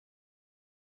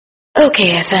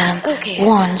okayfm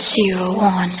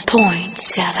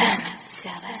 101.7.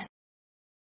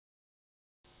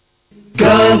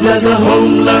 God bless our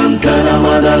homeland, God our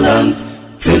motherland,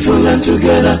 faithful land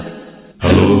together.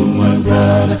 Hello, my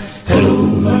brother. Hello,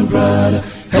 my brother.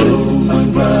 Hello, my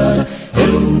brother.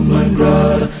 Hello, my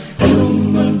brother. Hello,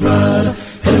 my brother.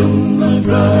 Hello, my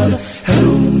brother.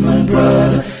 Hello, my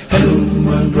brother. Hello,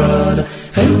 my brother.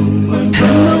 Hello, my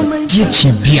brother.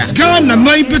 Chibia Ghana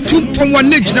mai betu pon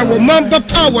negina wo mamba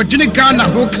power dwene Ghana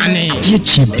ho kane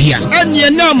Chibia anye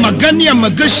na magania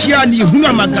magashia ni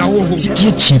hunu magawo ho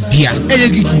Chibia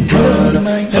eyegigi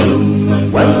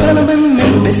one parliament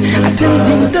members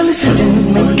attending the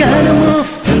sitting make Ghana move.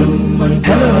 Hello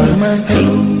man,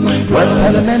 one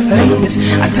parliament members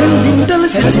attending the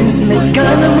sitting make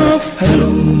Ghana move. Hello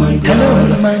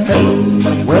man,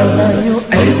 well now your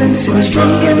excellency is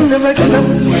strong and never give up.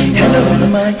 Hello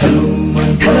man,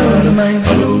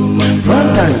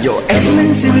 one time your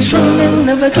excellency is strong and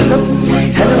never give up.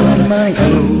 Hello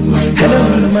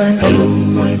man,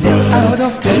 let our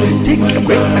doctors take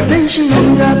great attention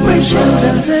on the operations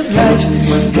and save lives.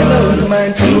 Hello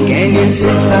man, can you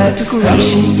say bye to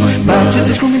corruption, bye to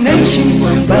discrimination,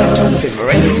 bye to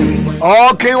favoritism?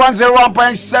 Okay,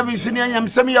 101.7 senior yam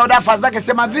semi yoda fast like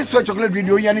say this way chocolate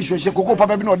video yani shoshie koko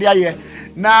papa bi no de aye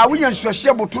na wunya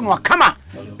shoshie botu no kama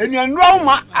enuanro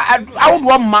ma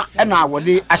awodo ma na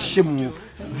wode ahyem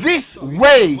this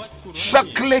way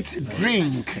chocolate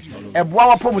drink eboa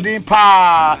wapomuden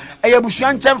pa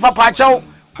eyabusuan chemfa pa chaw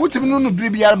utimi no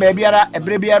bibiara baabiara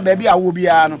ebrebiara baabi awo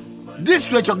bia no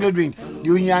this way chocolate drink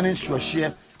de unyane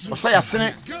shoshie osaya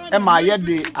sene e ma ye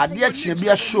de ade achie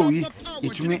bia show yi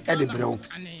itumi e de brew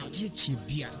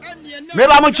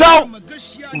meba mo chaw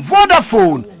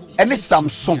Vodafone and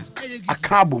Samsung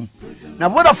akabum na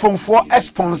Vodafone for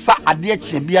sponsor ade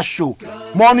achie bia show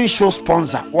morning show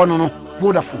sponsor one no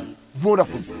Vodafone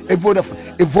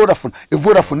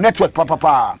network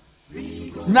papa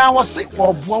now was say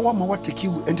oboa ma what take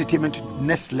you entertainment to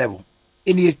next level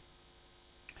any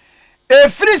a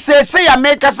free say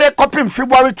America say copy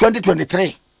February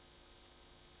 2023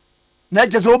 na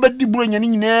just obedi buronya ni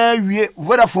nyina wie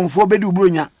Vodafone for obedi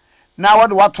buronya na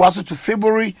what was to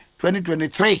February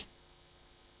 2023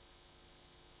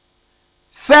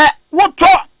 say what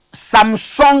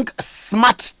Samsung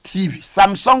Smart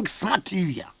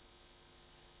TV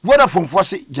Vodafone for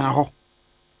say gina ho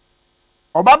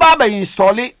obaba ba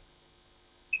install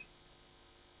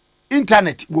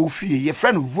internet go fee your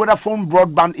friend Vodafone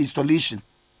broadband installation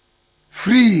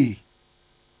free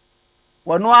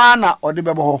wano ana ode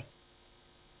bebo ho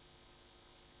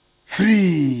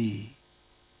free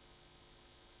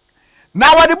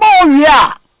now what the boy we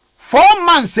are 4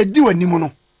 months e di wani mu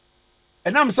no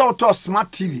enam say auto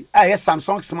smart TV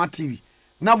Samsung smart TV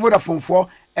na Vodafone for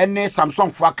ene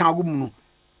Samsung for kan go mu no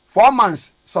 4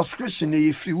 months subscription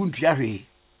e free won't ya hwe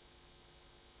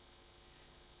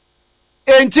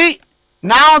enti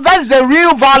now that's the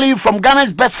real value from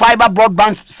Ghana's best fiber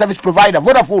broadband service provider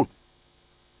Vodafone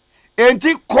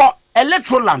enti ko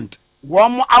Electroland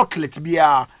one outlet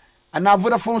bia and now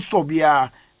Vodafone store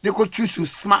bia they could choose to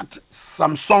smart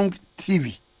Samsung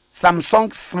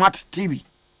smart TV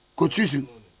could choose you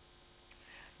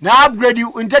now upgrade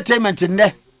you entertainment in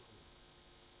there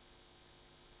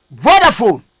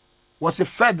Vodafone was a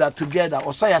feather together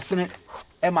or say a sene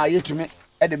MIA to me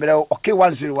at the below okay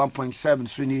 101.7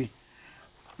 Sweeney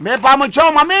me pa mo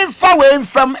chow ma me fa we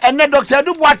from ene Dr.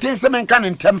 Duboatin se men kan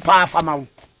ntempa fama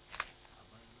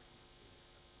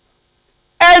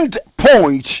End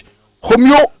point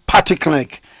homeopathic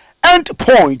clinic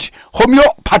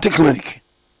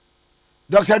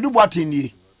Dr. Duboatin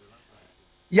ni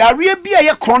yare bia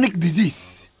ye chronic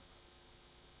disease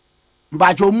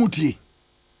mba jo muti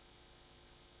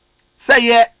say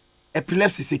ye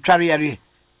epilepsy se tware yare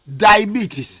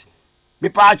diabetes me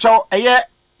pa chow eye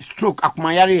stroke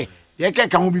akuma yare ye ke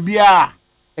kan ho bibia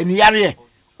eni yare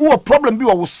wo problem bi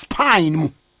wo spine mu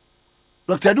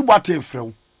Dr. Duboatin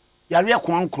frɛ yare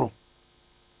kwankro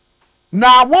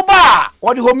na wo ba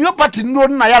wo de homeopathy no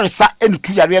na yare sa enu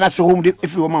tu yare na se home de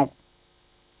efiri wo ma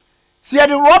si ye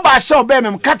de rubber show be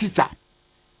mem catheter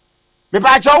me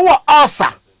ba chow wo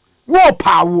ulcer wo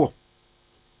pa wo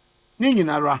ni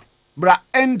nyinara bra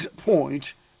End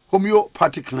point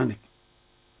homeopathic clinic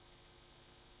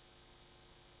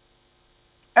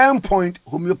End point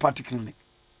homeopathic clinic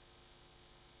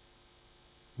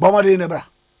bomade nebra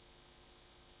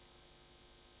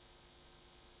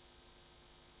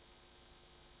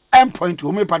End point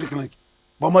homeopathic clinic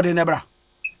bomade nebra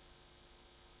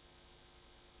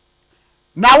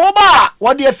na wo ba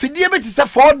wo de afidie beti se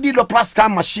 4D Doppler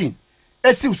scan machine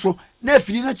esi so na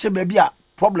afidie na che ba bia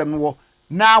problem wo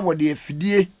na wo de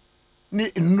afidie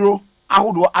ni nnuro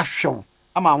ahodo ahwew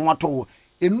ama hoato wo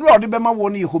nnuro de bema wo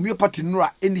ne homeopathy nnuro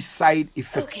any side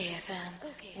effect okayfm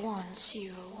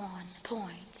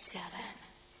 101.7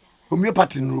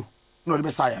 homeopathy nnuro no de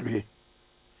be say yare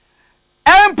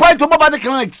point to Baba the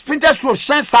clinic Sprinters Road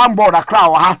Shan Soundboard Accra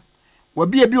wa ha wa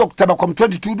bi October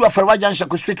 22 do afere wajan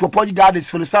ko street for Port Gardens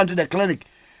for the the clinic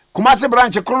Kumasi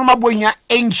branch Kronoma Bohia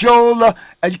Angel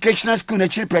Educational School na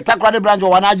chiripe Takrade branch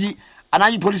wanaji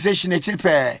anaji police station na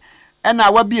chiripe ena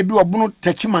wa bi obunu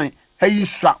tachiman hayi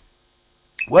swa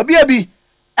wa bi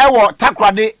ewo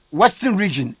Takrade Western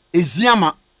Region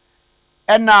Eziama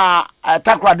ena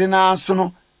Takrade na so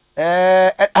no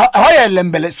hoye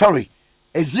lembele sorry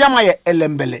Eziama ye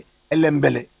elembele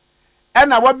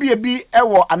ena wa bi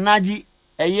ewo anaji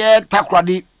eye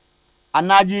Takrade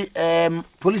anaji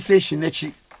police station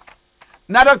echi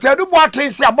na Dr. Dubois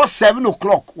say about 7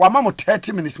 o'clock wa mamo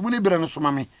 30 minutes woni bere no so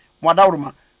mame mo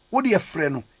adawroma wo de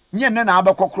frɛ no nye ne na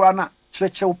abekokora na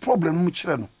kyerɛkyerɛ problem mu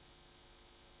kyerɛ no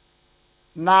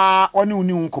na oni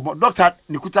uni unkomo doctor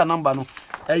nikuta number no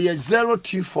eye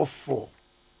 0244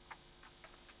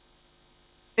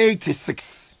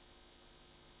 86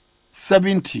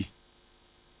 70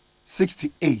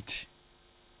 68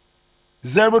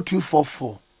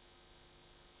 0244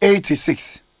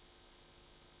 86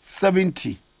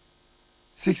 70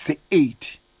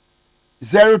 68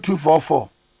 0244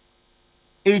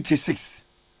 86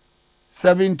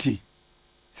 70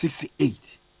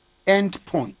 68 end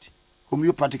point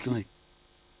homeopathy clinic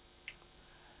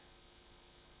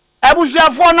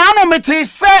Abusiafo na no meti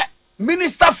se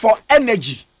Minister for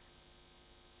Energy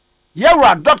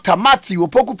Yewra Dr. Matthew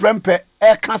Opoku Prempe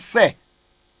eka se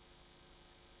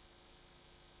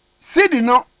Sidi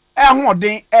no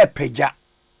ehuden epeja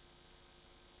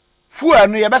Fuel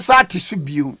no yebesa atisu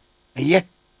biu eye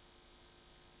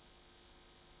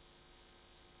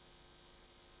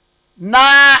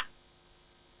na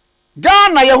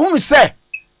Ghana yehunu se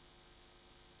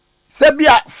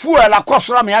bia fuel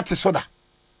akosora me ate soda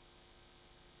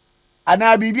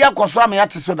ana bibia akosora me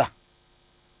ate soda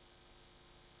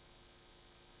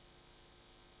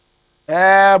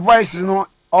voice no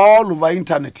all over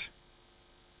internet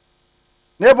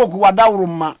Neboku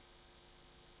wadawruma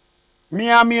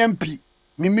mi MP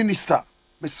mi minister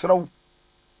besraw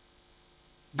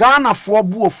Ghana for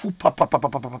bu ofu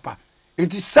papa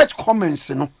it is such comments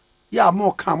no ya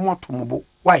mo kan mo tomobo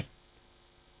why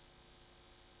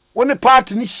when a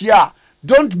party ni share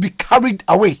don't be carried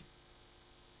away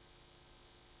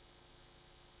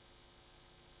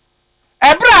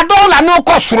ebra dollar no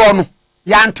kosoro no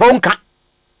ya ntonka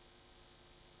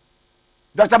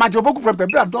Dr. Majoboku Prempe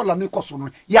ebra dollar no kosoro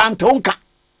no ya ntonka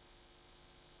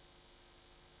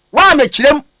wa me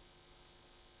kirem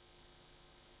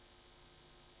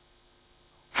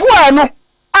fuwa no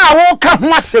a wo ka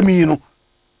ho asemi no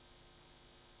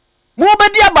mo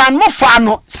bedi aban mo fa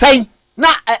no sen na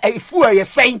fuwa ye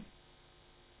sen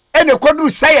ene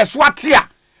koduru sen ye so ate a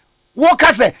wo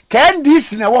ka se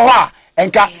KNDC na wo ho a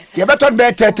enka ye beton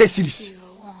be 30 series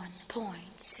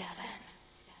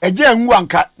eje nwu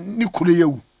anka ni kure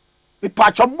yewu me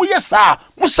pa cho mo ye sa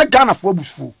mo se Ghana fo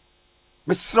abufu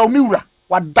me sraw mi wura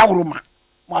wadawroma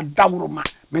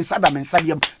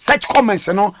mensada such comments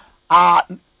no are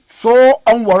so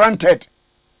unwarranted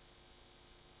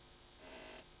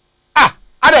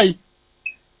adai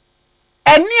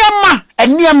eniema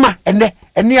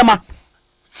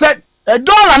said a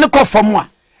dollar ne kofom a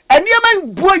eniema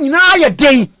buo nyina ye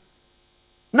den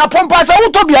na pompa sa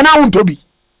wutobi na wontobi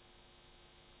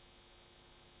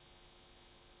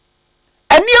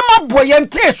eniema buo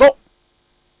yente so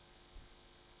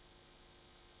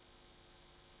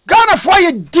Ghana for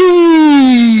ye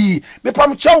di me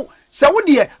pam chow se wo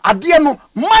de ade no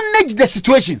manage the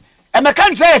situation e me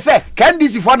kan say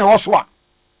KNDC for na hoso a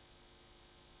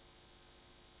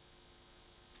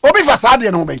obi fa sa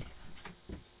de no be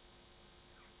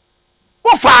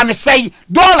wo fa ne say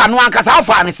dollar no ankasa wo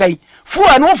fa ne say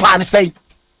fuel no fa ne say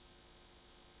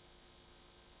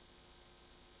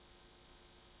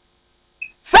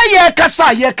ye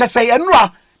kasa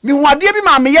enura mi huade bi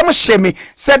ma me yem hyeme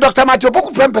se Dr. Matthew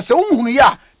Opoku Prempe se unhunu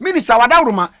ya minister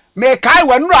wadawroma me kai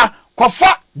wanura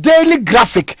kofa Daily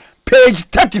Graphic page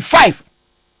 35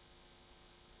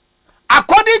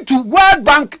 according to World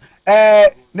Bank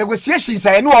negotiations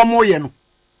I know omoye no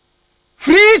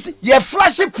freeze ye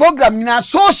flash program na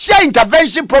social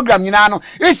intervention program na no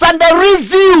it's under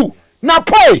review na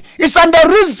pay it's under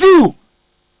review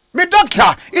me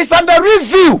doctor it's under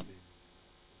review.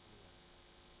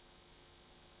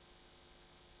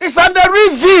 It's under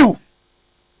review.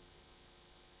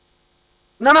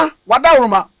 Nana,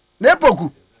 wadawroma,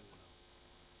 nepoku.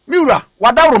 miura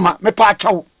wadawroma me pa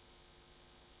chawo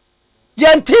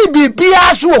yenti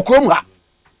bibia so okom ha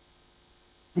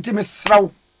nti me sraw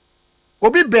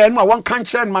obi ben ma won kan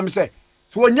kire no ma me se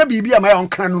so wonya bibia ma yon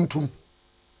kan no ntum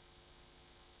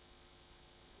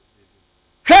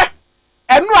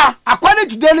enwa according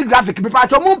to daily graphic me pa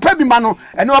chawo mo pa bi ma no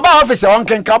ene oba office on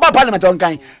kan ka oba parliament on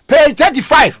kan page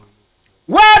 35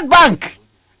 World Bank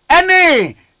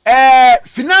any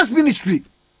finance ministry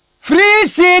free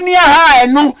senior high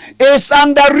no is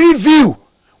under review.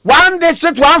 One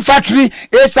district, one factory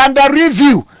is under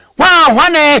review.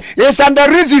 One is under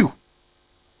review.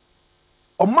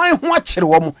 Oh my, watch it,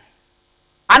 woman.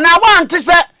 And I want to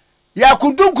say, ya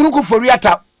kundum kuruku for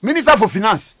Riata, Minister for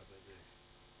Finance.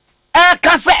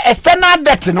 Kasa external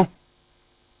debt, no.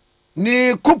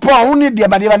 Ni coupon only the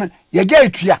Abadivan, ya get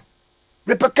it here.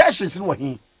 Repercussions in what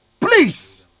he.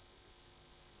 Please.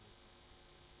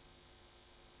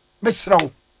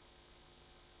 Misro.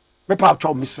 Me pa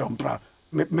cho misro mpra.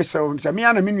 Misro se me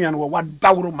ana minuan wo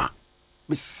wadawroma.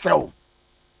 Misro.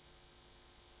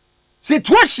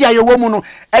 Situation ye wo mu no,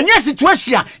 enye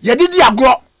situation ye didi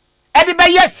agro. E de be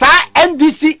ye sa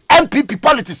NDC MPP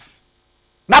politics.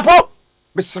 Napo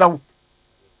misro.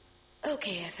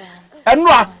 okayfm.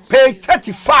 Enwa page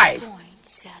 35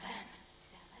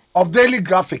 of Daily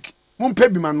Graphic. Mumpe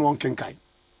bi man won kenkai.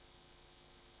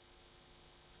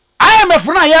 I am a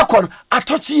friend yakon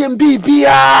atochi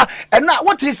mbibia and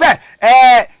what he say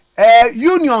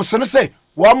union so no say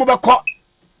wo mo be call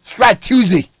strike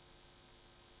Tuesday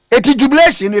eti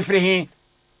jubilation e free hin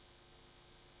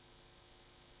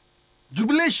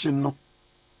jubilation no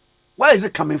where is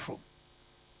it coming from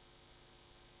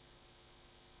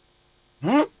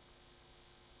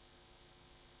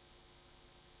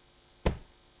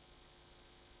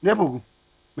Nebugu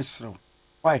Mr.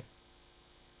 Why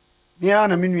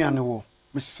Niana minuane wo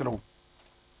misro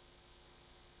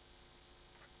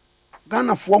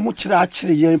Ghana fo mu kira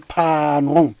akire yen pa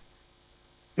no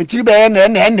enti be na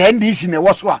NDC ne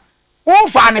wo so a wo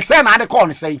fa ne se na de call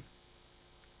ne sei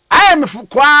I am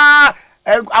kwa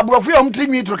abrofo yom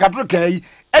trinwi tro katro kai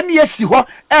eni esi ho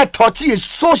touch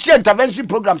social intervention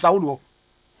programs awodo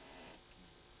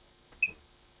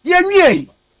yenwie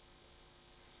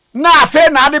na afa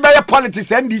na de be politics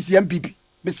NDC MPP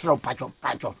misro pacho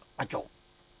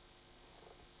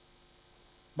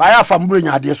Baya fambu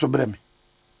nya ade so breme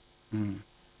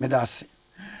me da se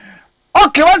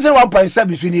okay 101.7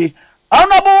 bisuni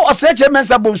honorable kyei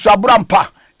Mensah Bonsu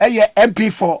aburampa eye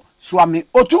MP for Swami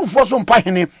otufo so mpa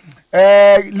hene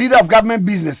leader of government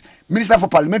business minister for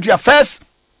parliamentary affairs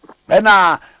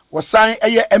na wasan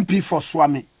eye MP for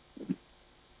Swami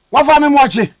wa fa me mo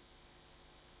chi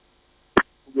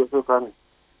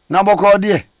na boko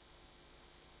die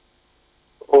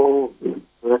Oh,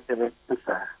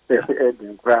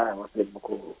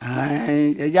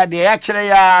 ya de ya kire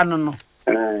ya no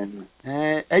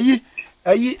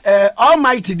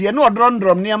almighty de no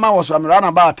odrondrom ne ma wo so amra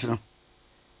na baat no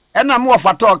ena me wo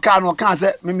fato ka no ka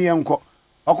se meme enko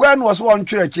okoya no so won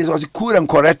twere chi so cool and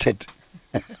corrected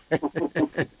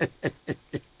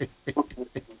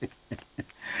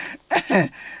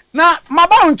na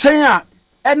maba nchen a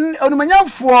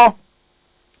onumanyafo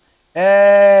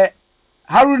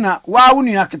Haruna wa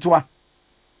unu yaketwa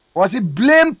was it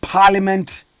blame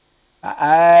parliament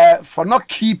for not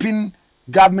keeping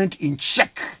government in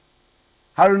check.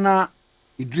 Haruna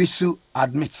Idrisu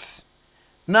admits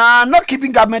na not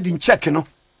keeping government in check, you know.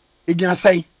 He gonna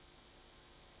say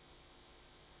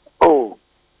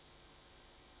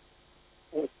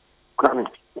coming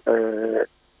it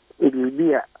will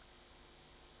be a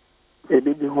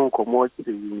baby home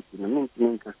commodity in the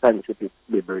meaning of scientific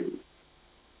library.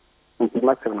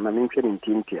 Maximum na mention in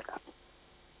team theater.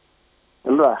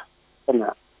 And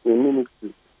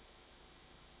ministry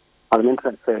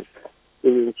parliamentary affairs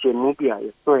in Chemubia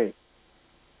is so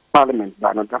parliament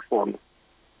by another form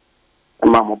a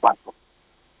mamma battle.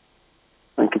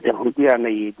 And Kitahubia na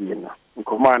yediana, and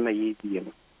Comana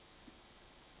yediana.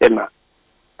 Emma,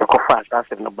 the coffee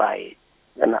as in the bay,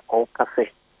 and a old cafe.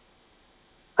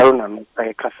 I don't know,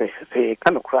 a cafe, say,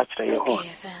 kind of crash at your home.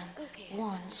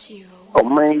 O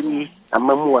mai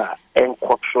amamua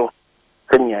enkwotro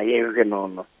kenya ye no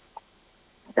no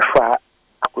efa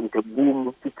akunte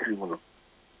boom titri no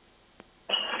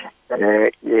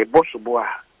ye bosubo a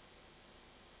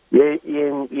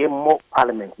ye mo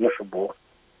parliament ye fobo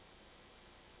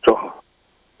so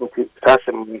okay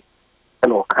sasem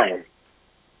no kind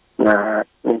na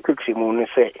intiksi mu ne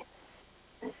se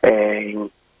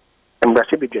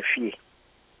embassy be defie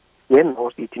ye no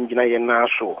sitingina ye na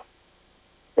so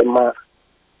Emma,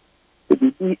 the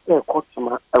BB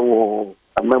Kotma, our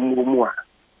Mamumua,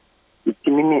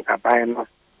 itimi aban no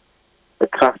the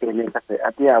traffic ne ka say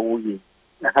ade a wo yi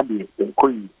na ha de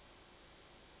enkoyi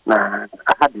na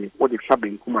ha de wo de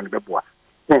fabe kuma ne beboa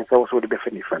sen so so de be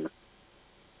fani fana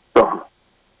so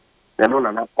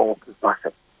na all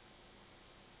process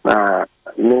na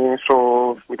ne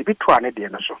so we de bitu ane de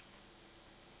na so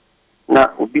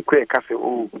na obi kwe ka say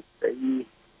o yi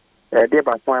de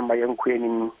ba so ma yenko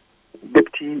anim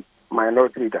deputy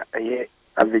minority leader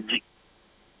aveji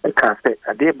ka say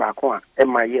ade ba ko a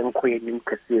ma yenko anim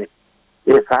kase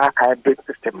esa hybrid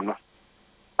system no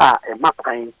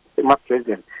ma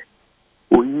president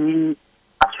oyi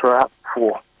asra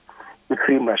for the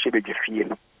free marshal be fie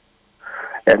no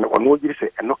and ono giri say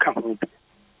eno ka ho bi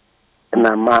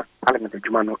na ma parliament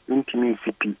adwuma no intimi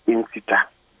CP insita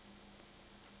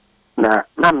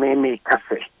na me ka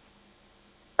say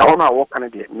ono a wo kan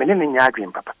de mene ne nya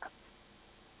adwen papa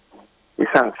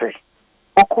isan say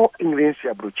oko university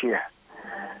abrochia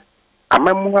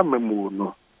amamu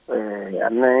no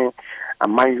ane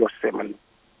amayo semen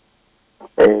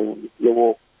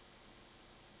yewo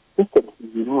system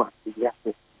yinu a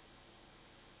yase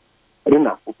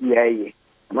ina obiaye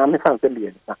na me fan sembi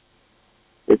esa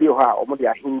ebi ho a omo de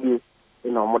ahindi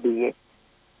ina omo de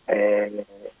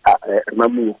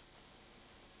mamu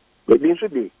ebi nso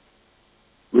de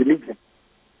religion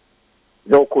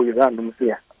do ko iran no se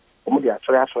ya omo de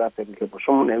asora temke bo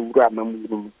so na ewura mamu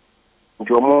no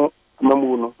nti omo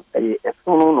mamu no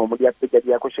esono no omo de apega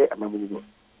dia ko hye mamu no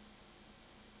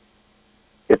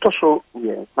eto so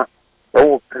ye na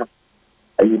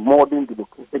modern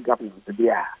democratic government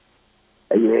there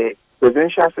a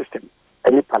presidential system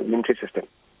any parliamentary system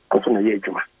also na ye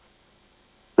adwuma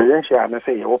presidential na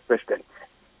say your president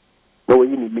no we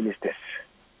need ministers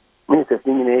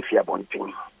ni na efia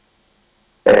bontin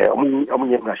omo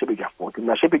nye na shebe gafo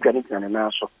na shebe gani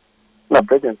na so na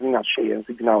president ni na share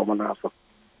nso gina omo na so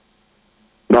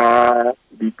na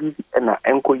bibi na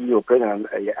enko yi o president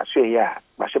ashe ya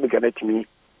na shebe gani timi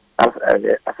as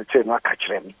a chair na ka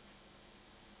kire mi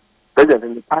president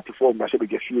in the party form na shebe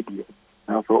gafie die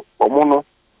na so omo no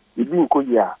bibi nko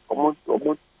yi a omo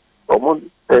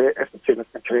as a chair na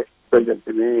ka kire president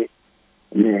ni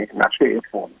na share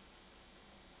form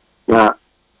na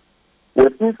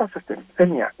with visa system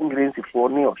Kenya England for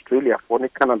ni Australia for ni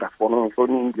Canada for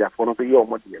ni India for no ye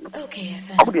omo de no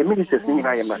omo de ministers ni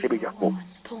na ye na shebe gafo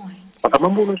but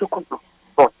amambo no so control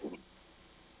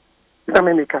ita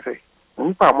me ka say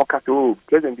npa mo ka to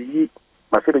president yi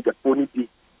ma shebe gafo ni bi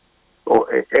o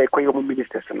kwa yo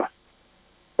ministers no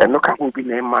no ka ho bi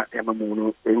na ma mamu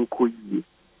no enko yi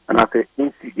ana say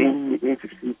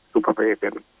NCC super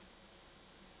president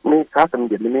me ka sam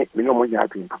de me no mo ya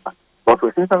adwin papa but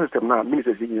we since system now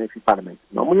ministers in the parliament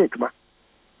no mo yetuma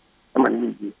ama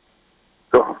ni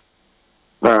so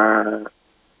na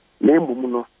nembu mu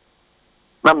no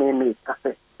na me ka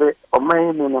say o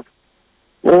man mu no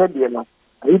e de no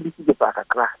ayi bi ti pa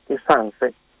kakra e san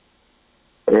say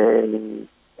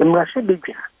emrashe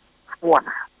begwa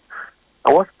wana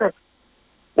awose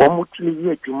wo mutili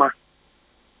ye adwuma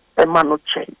e ma no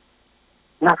che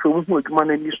na so wo adwuma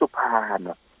na ni so pa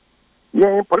na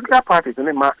yeah, political parties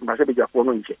and ma se be jafo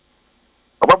no nche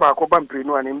obaba ko bampre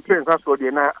no ani mpre nsa so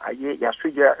de na aye ya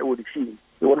soja e wo de fi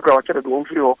e won kra wa chere do won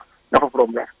firi ho na for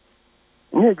problem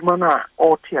ni adwuma na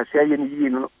o ti ase aye ni yi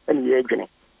no ene ye adwene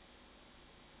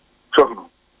so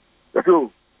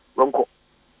so wonko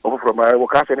o for problem wo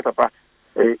ka se ni papa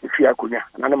fi akonya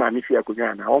na na ma mi fi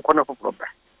akonya na wonko na for problem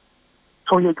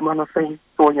so ye adwuma no sei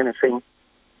so ye ne sei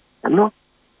no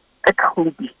e ka ho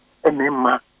bi ene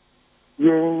ma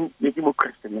ye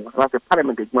democracy no the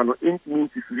parliament adwuma no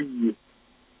means is really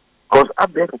because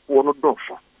abeg for no do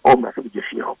so o ma se be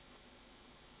fie ho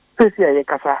se ye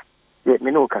kasa ye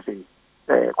me no kasa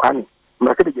kwani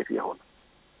ma se be fie ho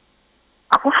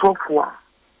afofo fo a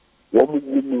wo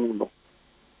mu no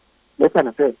me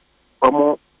kana se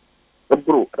omo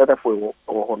bro rather for wo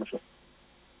ho no so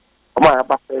omo ya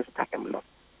ba first time no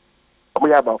omo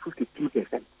ya ba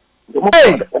 52%.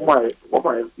 Omo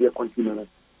ye continue.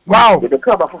 Wow. The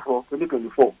club for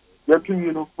 2024. You have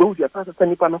to go to a pass of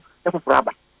Sanipano, that's a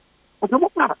fraba. But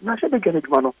no, should be getting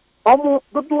one. Almost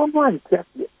the one. Yes.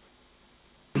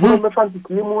 No, fancy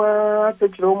Klimo,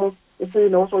 take Romo, if you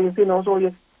know, so you see, also,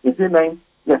 yes, it's a name.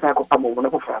 Yes, I could come over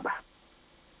for fraba.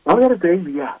 Now, the other day,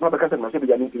 we are not because I should be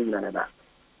getting in.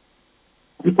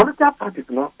 The political parties,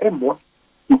 no, and more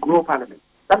to grow parliament.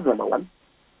 That's number one.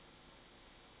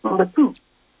 Number two,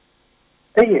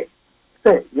 hey,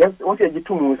 say, yes, what you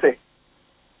do, say,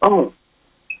 oh,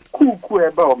 who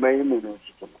about my moon?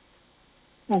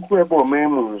 Who about my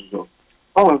moon?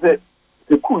 Oh, say,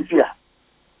 the cool here.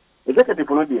 Executive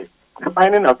will be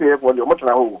finding out here for the much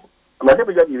now.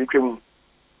 Masabija ni reclaim.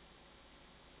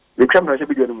 Reclaim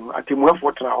Masabija no atimu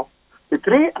for trial. The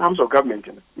three arms of government,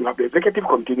 you have the executive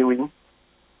continuing.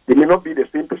 They may not be the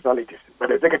same personalities, but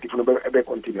the executive will be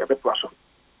continue, be person.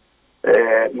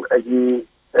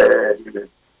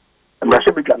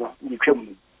 Masabija no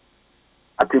reclaim.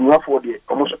 Atimu for the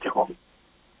almost at home.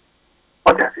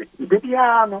 What does it? Baby,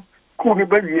 no. Cool, you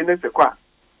bury in the car.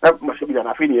 That must be an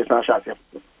affinity, not shot.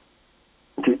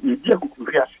 You just could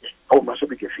realize how much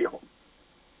of it you feel.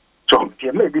 So,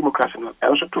 the democracy,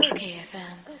 also to say.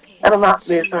 And I'm not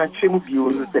there, I think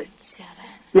you say.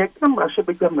 Yes, some must have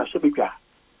become a Sabiga.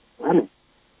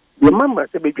 Remember,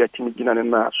 Sabiga Timidina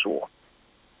and Nassau.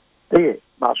 There,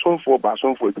 Basson for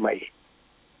my.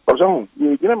 For some,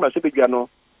 you remember Sabigano,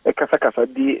 a Casacasa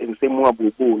D and say more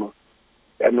buono.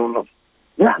 And no.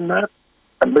 Yeah, not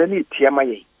a many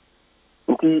TMI.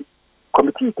 The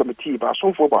committee,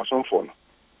 Basson for.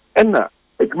 And now,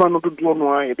 a man of the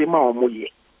Duano, a demo moye.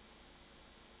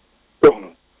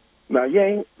 Now,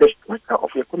 the structure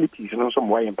of your committees and some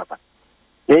way in Papa.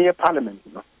 Your parliament,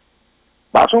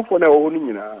 Basson for the owning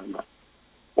in a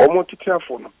more to care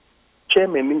for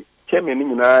chairman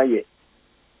in a year,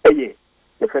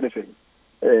 if anything,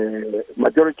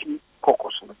 majority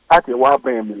caucus at a wild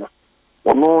band,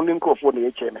 or no link for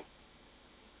the chairman.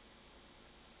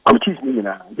 Committees,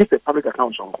 this is public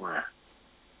accounts on Korea.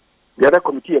 The other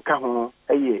committee account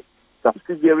a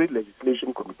subsidiary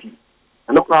legislation committee.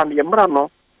 And look around the Embrano,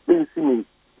 means me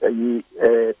a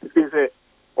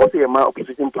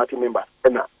opposition party member,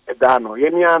 and a Dano,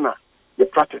 Yeniana, the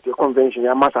practice, the convention,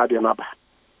 Yamasa, the Naba.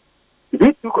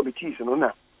 These two committees, a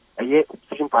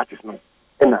opposition parties,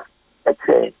 and a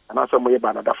chair, and also my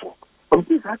Banadafo.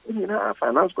 Committees acting in a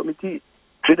finance committee,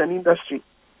 trade and industry,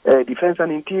 defense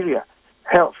and interior,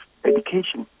 health,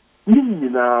 education,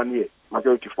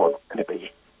 majority for and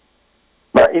pay.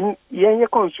 But in your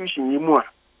constitution, you more.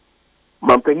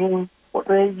 Mampany was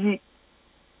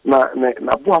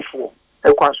na boafo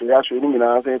e kwaso ya so ni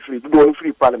nyina say free do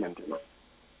free parliament no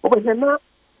but here na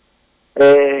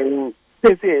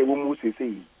say we mu say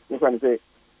you can say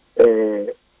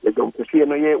the don't see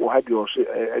no ye o hadi o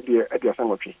adi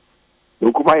sanwotwe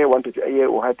nkuma ye wanted ye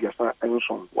o hadi asan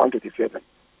enso 137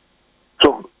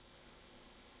 so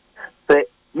the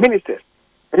ministers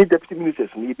and deputy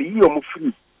ministers ni be yi o mu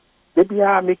free they be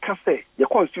make say the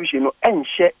constitution no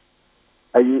enhye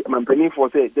I'm planning for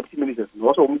say deputy ministers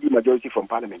also the majority from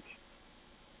parliament.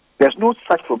 There's no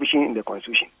such provision in the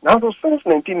constitution. Now, so since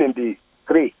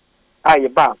 1993, I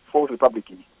bar fourth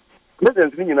republic.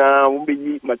 Presidents will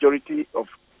be majority of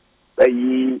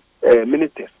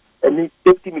ministers and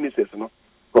deputy ministers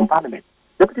from parliament.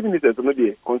 Deputy ministers no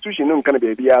the constitution no can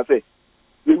be say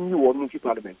when you want to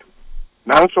parliament.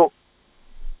 Now so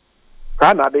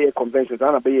can be a convention,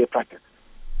 can be a practice.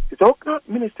 It's all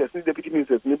ministers and deputy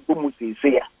ministers need to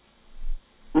say,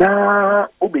 na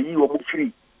obey you or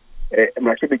free.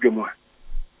 My big more.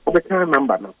 Over time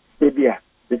number now. Maybe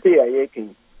they say I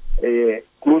can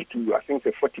close to I think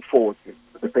 44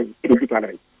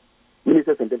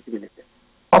 ministers and deputy ministers.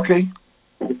 Okay.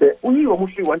 We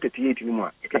almost 138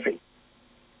 anymore.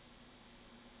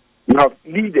 You have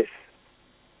leaders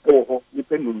or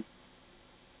depending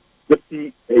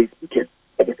deputy speakers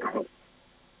at the council.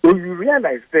 So you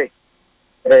realize that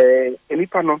any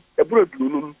panel, a broad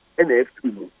room, and a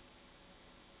F2.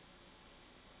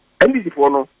 And this is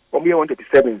one of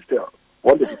 137 still.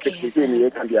 136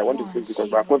 and they are 136 because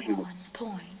by country.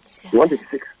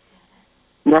 136.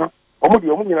 Now,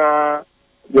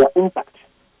 their impact.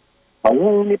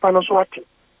 Only panel so active.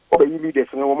 Or the leaders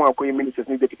and one of ministers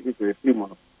need to be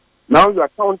now you are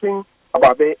counting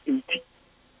about 80.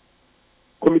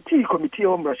 Committee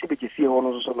on Brashibiki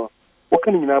on what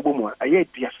can you know? I had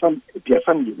dear son,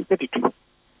 32.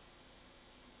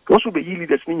 Also, the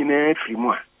leaders mean every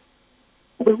more.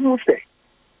 But we will say,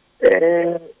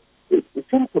 it's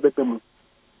simple to them.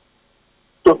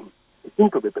 So, it's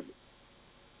simple to them.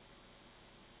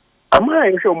 Am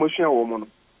I sure Monsieur Woman?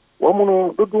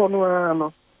 Woman, don't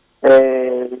know,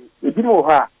 you know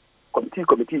her,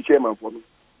 committee chairman for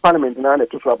Parliament now,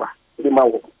 to Swaba, the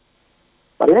Mawo.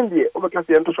 But then the overcast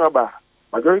to Swaba,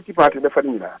 majority party in the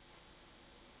Fadina.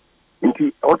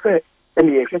 Also,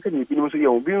 any exception you know,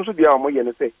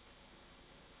 say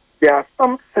there are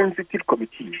some sensitive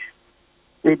committees.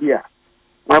 Maybe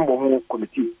one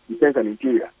committee, defense and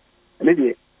interior, and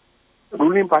maybe the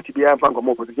ruling party be a bank of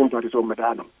opposition party so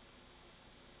Madano.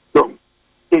 So,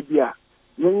 maybe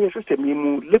no system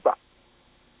you labor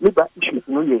issues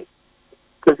no ye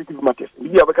sensitive matters.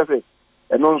 Maybe I say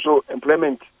and also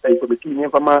employment a committee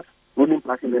from ruling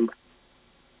party member.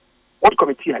 What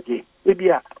committee again?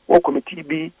 Maybe what committee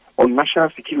be on national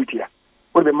security.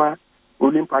 What the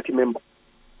ruling party member.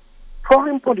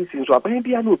 Foreign policy so be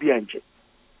no be anje.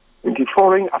 In the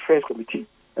Foreign Affairs Committee,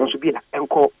 and also be an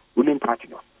anchor ruling party.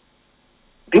 No.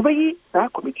 The way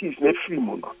that committee is not free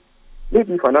mono.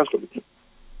 Maybe finance committee.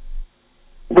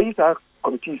 These are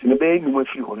committees in the bay no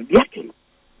free on the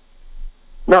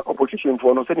now opposition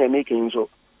for no senior making so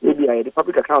maybe the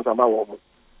public accounts are my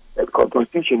the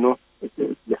constitution no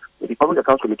the public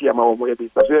accounts committee are my the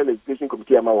special education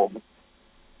committee are my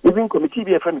even committee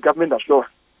be a friend government as well.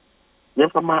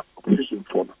 Yes, my opposition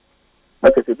for no.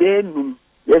 But if they no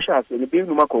yes as the be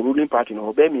no ruling party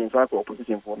no be me inside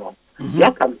opposition for no.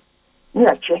 Yeah can me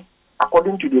a check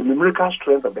according to the numerical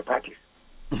strength of the parties.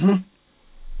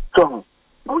 So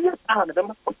we are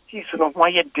the committees no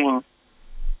why thing.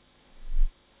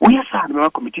 We are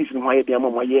the committees no why they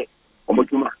am why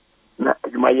omojuma na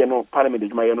adwumaye no parliament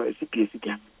adwumaye no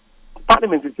CPC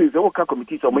parliament says the worker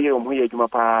committees omoye adwuma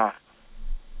pa.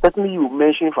 Certainly you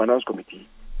mention finance committee.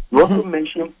 You also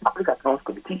mention public accounts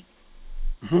committee.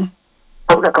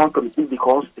 Public accounts committee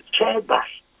because it's chaired by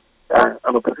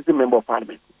I'm a president member of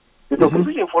parliament. The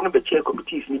opposition for the chair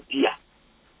committees in India.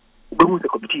 The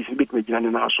committees in big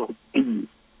region also.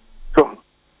 So,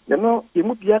 you know, you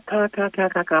must be a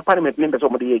parliament members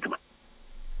of the age.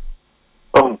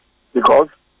 Because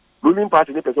ruling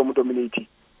party members are dominating.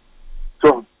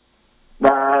 So,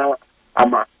 now,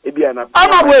 I'm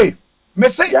away. Me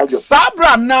say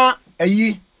Sabra na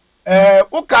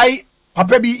okay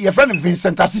papa bi your friend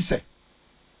Vincent Assise.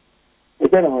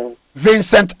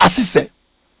 Vincent Assise.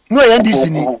 No NDC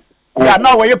ni. Yeah,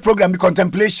 now we program the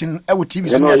contemplation with TV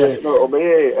so no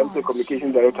MP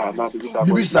communication director na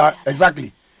Bibisa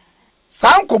exactly.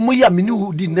 Sam komo ya mini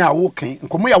hu di na woken.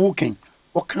 Komo ya woken.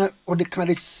 O de kan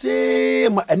the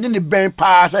same and then the ben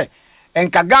pass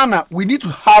and Ghana we need to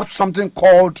have something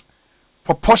called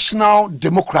proportional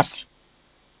democracy.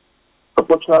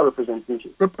 Proportional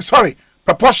representation.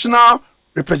 Proportional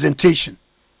representation.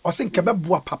 I think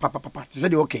kebebua papa. Is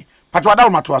that okay? Patwada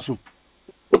matwaso.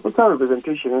 Proportional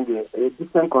representation is a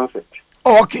different concept.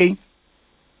 Oh, okay.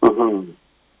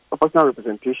 Proportional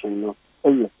representation, no.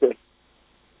 Yes,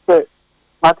 sir.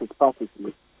 Parties.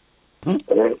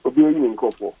 Obi in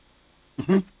Kopo.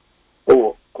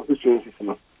 Oh, constituencies,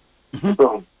 no.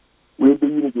 So, we be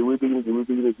unity. We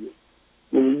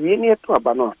need to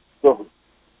abandon. So,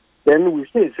 then we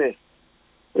say,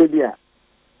 India,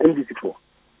 NDC4.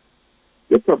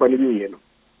 Let's abandon you,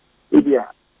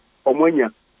 India,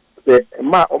 Omonia, the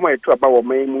Ma Omai Traba or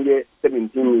May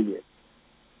 17 million.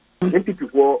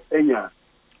 NDC4, Enya,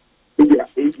 India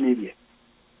 8 million.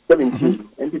 17,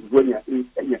 NDC4,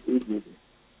 8 million.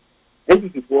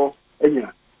 NDC4,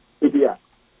 Enya, India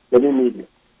 7 million.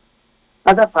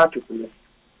 Other parties,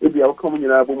 India will come in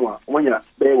Abuma,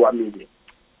 Bay 1 million.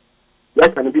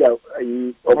 That can be a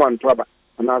Oman Traba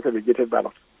and also rejected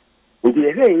ballot. With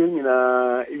the hey,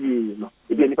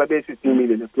 if you pay 16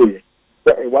 million a year,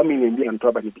 1 million be on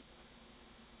Traba.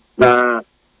 Now,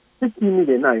 16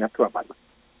 million now you have to abandon.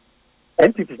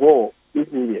 NT4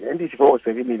 8 million, NT4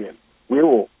 7 million. We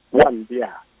owe 1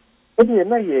 there. But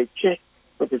now you check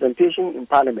representation in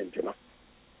parliament, you know.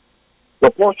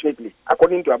 Proportionately,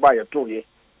 according to Abaya 2 years,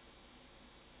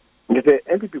 the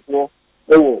NT4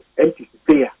 owe NT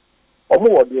payer. Or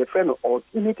more the friend or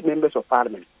unit members of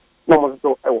parliament. No more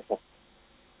so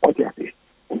what you say.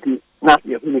 Okay, now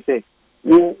you say,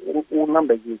 you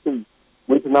numbers you see,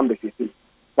 which numbers you see.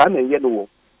 One and yellow,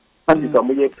 and it's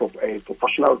a for a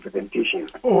professional representation.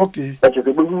 Oh, okay. That's what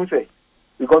the say.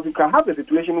 Because you can have a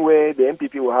situation where the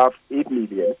MPP will have 8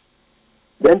 million,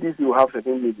 then this will have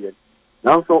 7 million.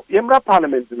 Now, so Yembra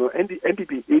Parliament, you know, and the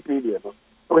MPP 8 million. So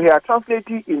we are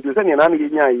translating into Sanya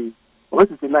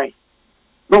 169.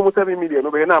 No more 7 million,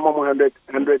 over here now, 100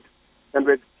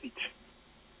 each.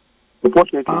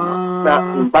 Unfortunately,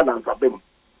 now in balance of them.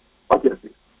 What is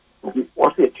it?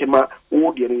 What's the tema?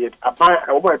 What do you need?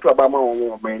 Over to Obama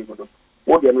or my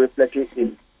what are reflecting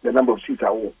in the number of seats I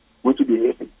want, which will be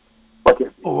 80. What is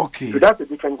it? Oh, okay. So that's a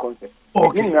different concept.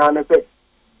 Okay. In an effect,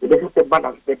 it's a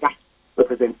balance better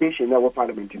representation in our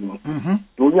parliament. You know,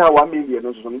 1 million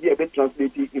or something, a bit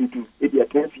translated into maybe a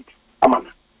 10 seats.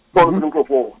 Amana. For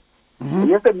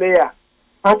yes, mayor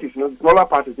parties, smaller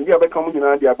parties, if you have coming in the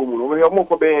Abumu, we have more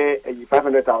for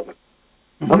 500,000.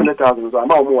 500,000 so I'm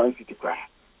more 1 city cry.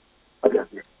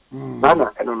 Okay.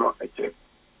 Nana, I don't know, I check.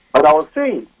 But I was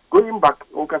saying, going back,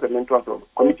 all kinds of mental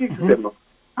committee system,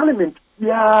 parliament,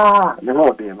 yeah,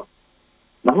 no, they know.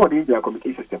 Now, they are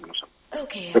committee system.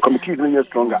 Okay. The committee is really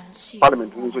stronger,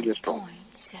 parliament is also strong.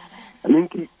 I mean,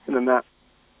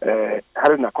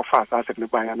 having a coffee, I said,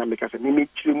 and I make us a mimic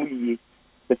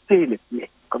the tail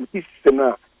committee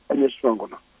system and you're strong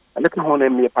on. And let me hold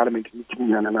me a parliament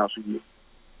meeting and announce you.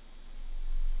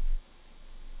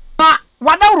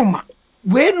 Wadaruma,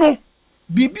 we no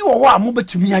bibi wo wa mo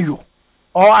betumi ayo.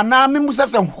 Or ana me musa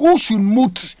say who should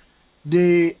moot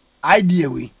the idea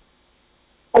we.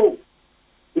 Oh,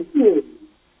 it's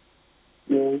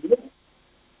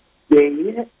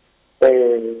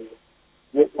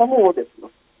some orders,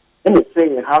 and it's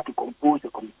saying how to compose a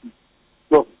committee.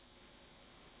 So,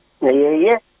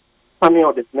 some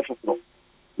orders, national,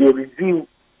 you review.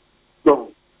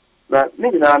 So,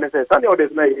 maybe now I say some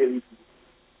orders may review.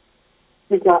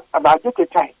 Because about the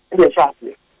time, and they're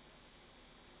sharply.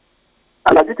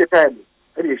 And at the time,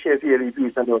 and you share the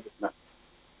reviews and orders now.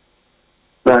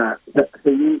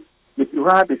 If you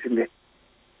have this in there,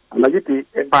 and I get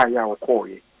a buy our call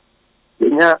you.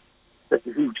 That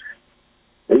is huge.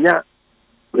 And yeah,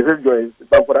 Mrs. Joyce,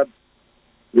 Barbara,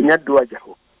 the net do a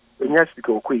jaho, the net to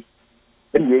go quick,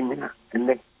 and Yana, and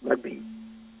next might be.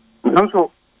 And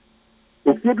also,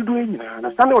 if you do it, and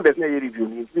I stand out there's no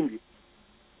review,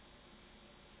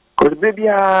 because maybe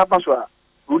a Baswa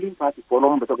ruling party for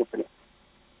no better company.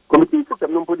 Committee took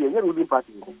some nobody and ruling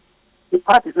party. The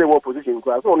party is no opposition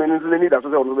class, only in the need of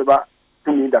the bar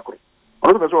to me that.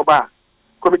 On the bar,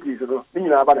 committees,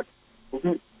 meaning about it.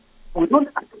 We don't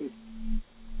agree.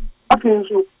 Okay,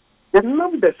 so the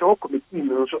numbers of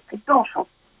committee also it also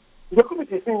the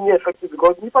committee is being effective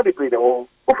because nobody play the whole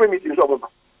meetings over.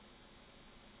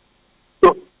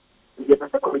 So the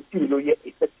committee no yet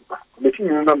effective. Committee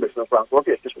numbers of what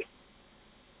is this way.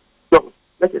 So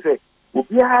let's say we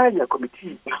behind a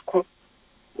committee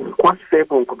quite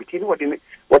stable committee what the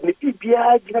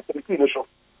PBI committee no so.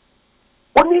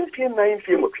 What is 9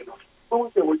 film option? So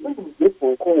we going to get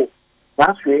for call.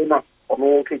 That's where now on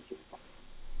all cases.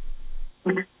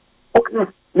 Okay,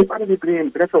 we can't be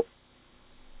playing press up.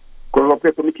 Because of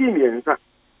the committee,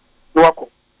 no,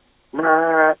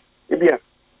 na, maybe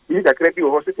you the credit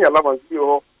or city allowance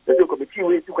or the committee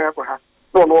way to have her.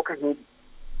 No, can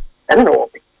I don't know.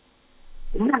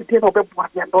 You can't tell about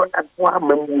what you thought at one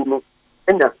member,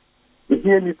 and the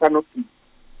hear me cannot see.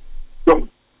 So,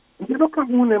 you don't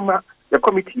come the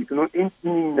committee to know in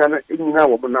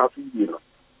our now, you know.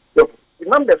 So, the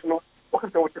numbers no, what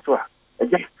is the way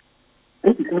again?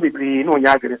 This is going to be no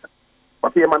yagger.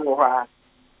 But the man will have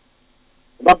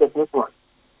that the first one.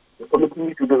 The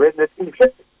committee to the resident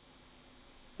interested.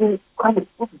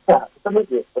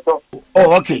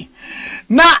 Oh, okay.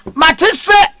 Now,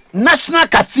 Matisse National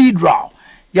Cathedral.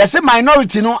 Yes, a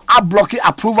minority no are blocking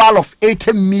approval of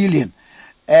 80 million.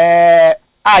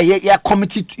 Yeah,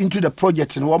 committed into the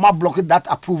project and we're blocking that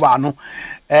approval. No,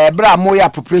 bra moya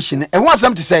appropriation. And what's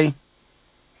them to say?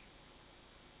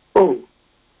 Oh,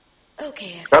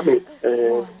 okay.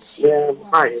 Yeah,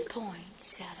 fine.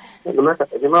 No matter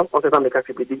the amount of the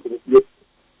capacity because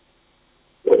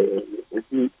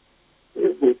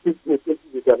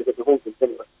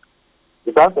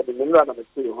of the mineral and the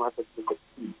city who has to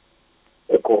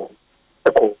echo,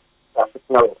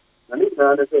 now. And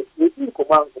it's a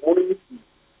command only.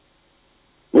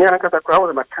 Yeah, I got a crowd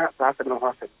of my cat as an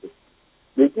officer.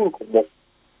 They didn't come up.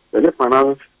 The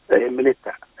finance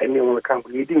minister, anyone will come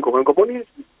leading command companies.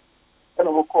 And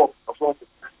I will call a sort of.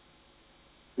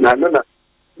 Now,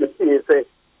 let's say,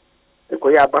 the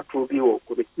Koya Battle View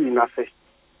could be seen as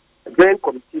a grand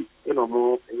committee,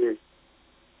 more.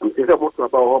 I'm saying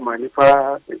about all my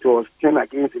nipa, it was 10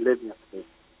 against 11.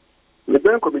 The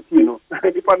grand committee,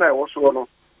 nipa I also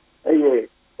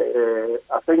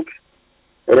I think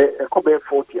a couple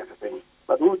 40 I think.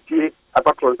 But we see a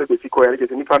patrol the Sequoia,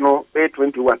 the nipa no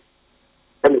 21.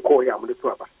 And the Koya on the two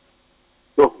of us.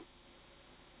 So,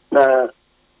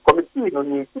 committee no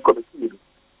need committee.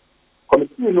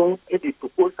 Committee no it is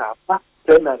supposed to have back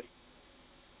January.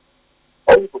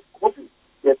 All the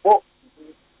therefore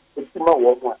the similar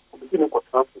one committee no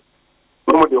transfer.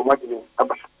 No the imagine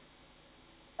about.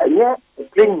 And yeah, the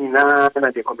plane na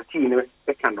the committee in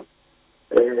second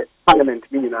parliament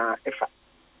meaning effort.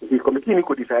 The committee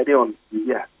could decide on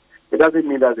yeah. It doesn't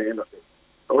mean that's the end of it.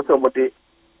 Also what the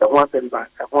one cent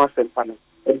panel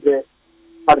and the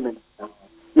parliament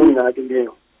meaning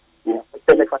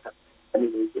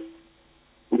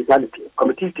in reality,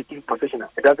 committee taking position.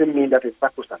 It doesn't mean that it's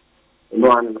sacrosanct. No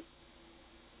one.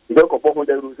 You don't compare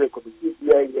the rules of committee.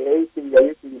 Yeah,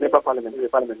 never parliament, the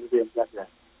parliament is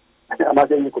I'm not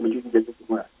saying committee.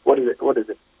 What is it? What is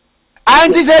it?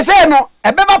 And this is no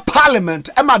a better parliament.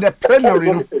 Am I the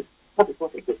plenary?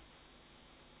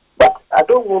 But I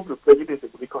don't want to prejudice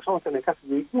it because something like that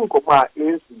we do compare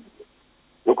is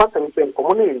the content saying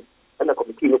community and the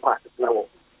committee no pass now.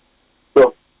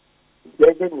 So,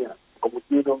 the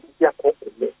committee don't get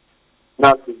open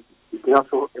now to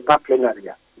also a back plenary,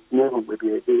 no will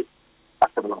be a day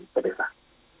after long. But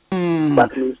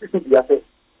you see, the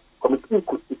committee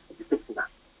could be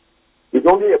it's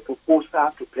only a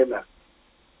proposal to plenary.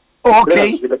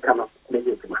 Okay. With the kind of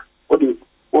or the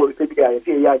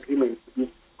agreement.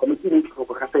 Committee needs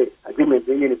to agreement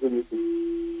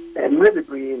and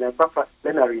maybe in a buffer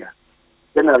plenary.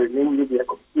 Plenary namely the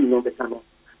committee no the kind of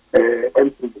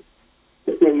MPD.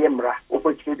 The AMRA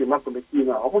opportunity the committee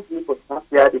now. Opportunity for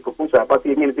the proposal, but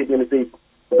the anything.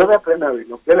 The plenary,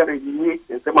 no plenary needs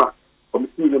and some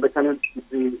committee no the kind of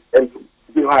MPD.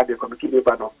 You had the committee no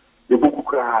the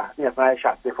book nearby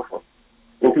shot therefore.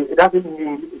 It doesn't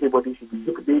mean everybody should be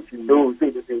liquidated to know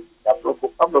say the thing.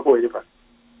 I'm not going to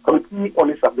committee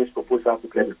only submits proposal to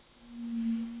plenary.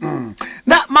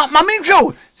 Now, my main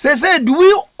show say, do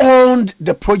we own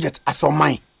the project as on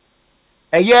mine?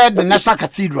 A year the National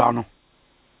Cathedral, no?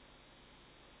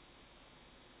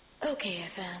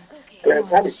 okayfm.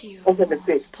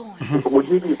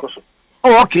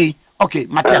 Oh, okay,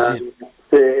 Matthias.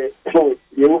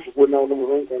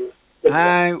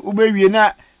 Ube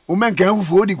na woman can who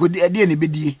for the good idea any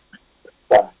biddy.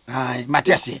 Aye,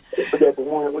 Matthias.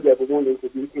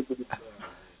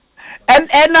 And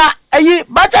a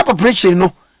batch preparation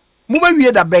no. Move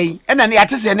we that bay, and then the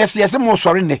artist and yes, more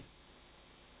sorry.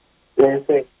 Yes,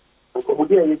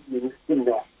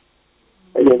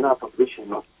 not preparation,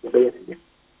 no.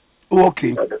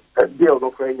 Okay. Deal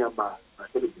no friend,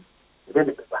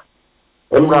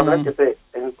 and rather to say,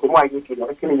 and come on, you can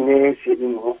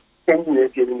anymore. 10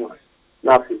 years anymore.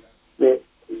 Nothing. The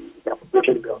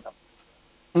preparation build up.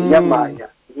 Yamaya,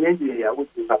 maybe I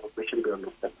would be a preparation build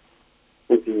up.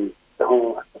 The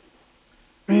whole.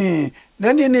 Then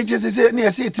the nature say,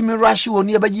 near say to me, rush you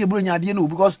nearby you bring idea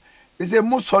because they say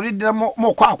most sorry,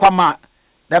 more quack,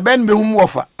 the band be whom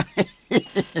offer.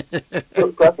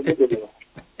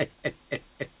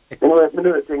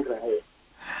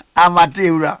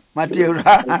 Matera.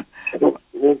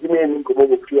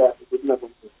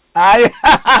 Aye,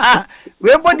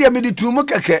 we body me the two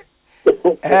mukake.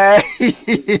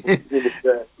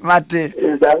 Mate.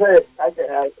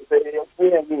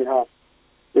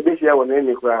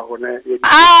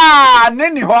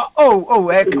 Neni ho.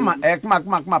 Oh, come on,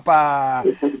 pa.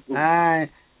 Aye,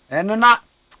 and na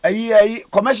ayi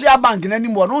commercial bank na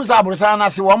nimbo no nsa abrosa na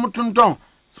se wo mtonton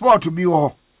sport bi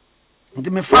ho. Nti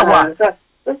me fa wa.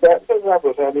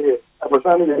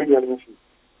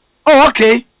 Oh,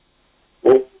 okay.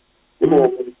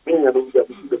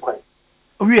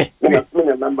 Oui.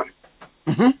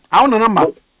 I don't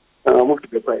know.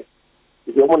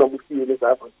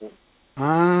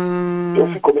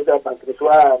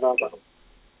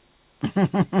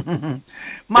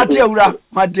 Mateura.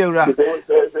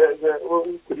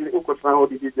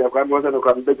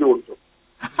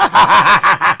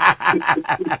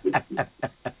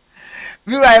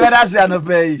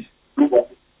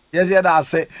 Yes,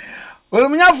 that's it. Well,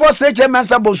 we have for say kyei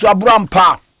Mensah Bonsu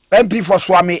Abrampa MP for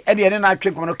Swami and the na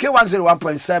twek on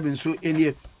K101.7 so in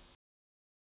here.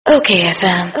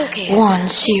 okayfm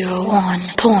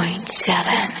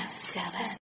 101.7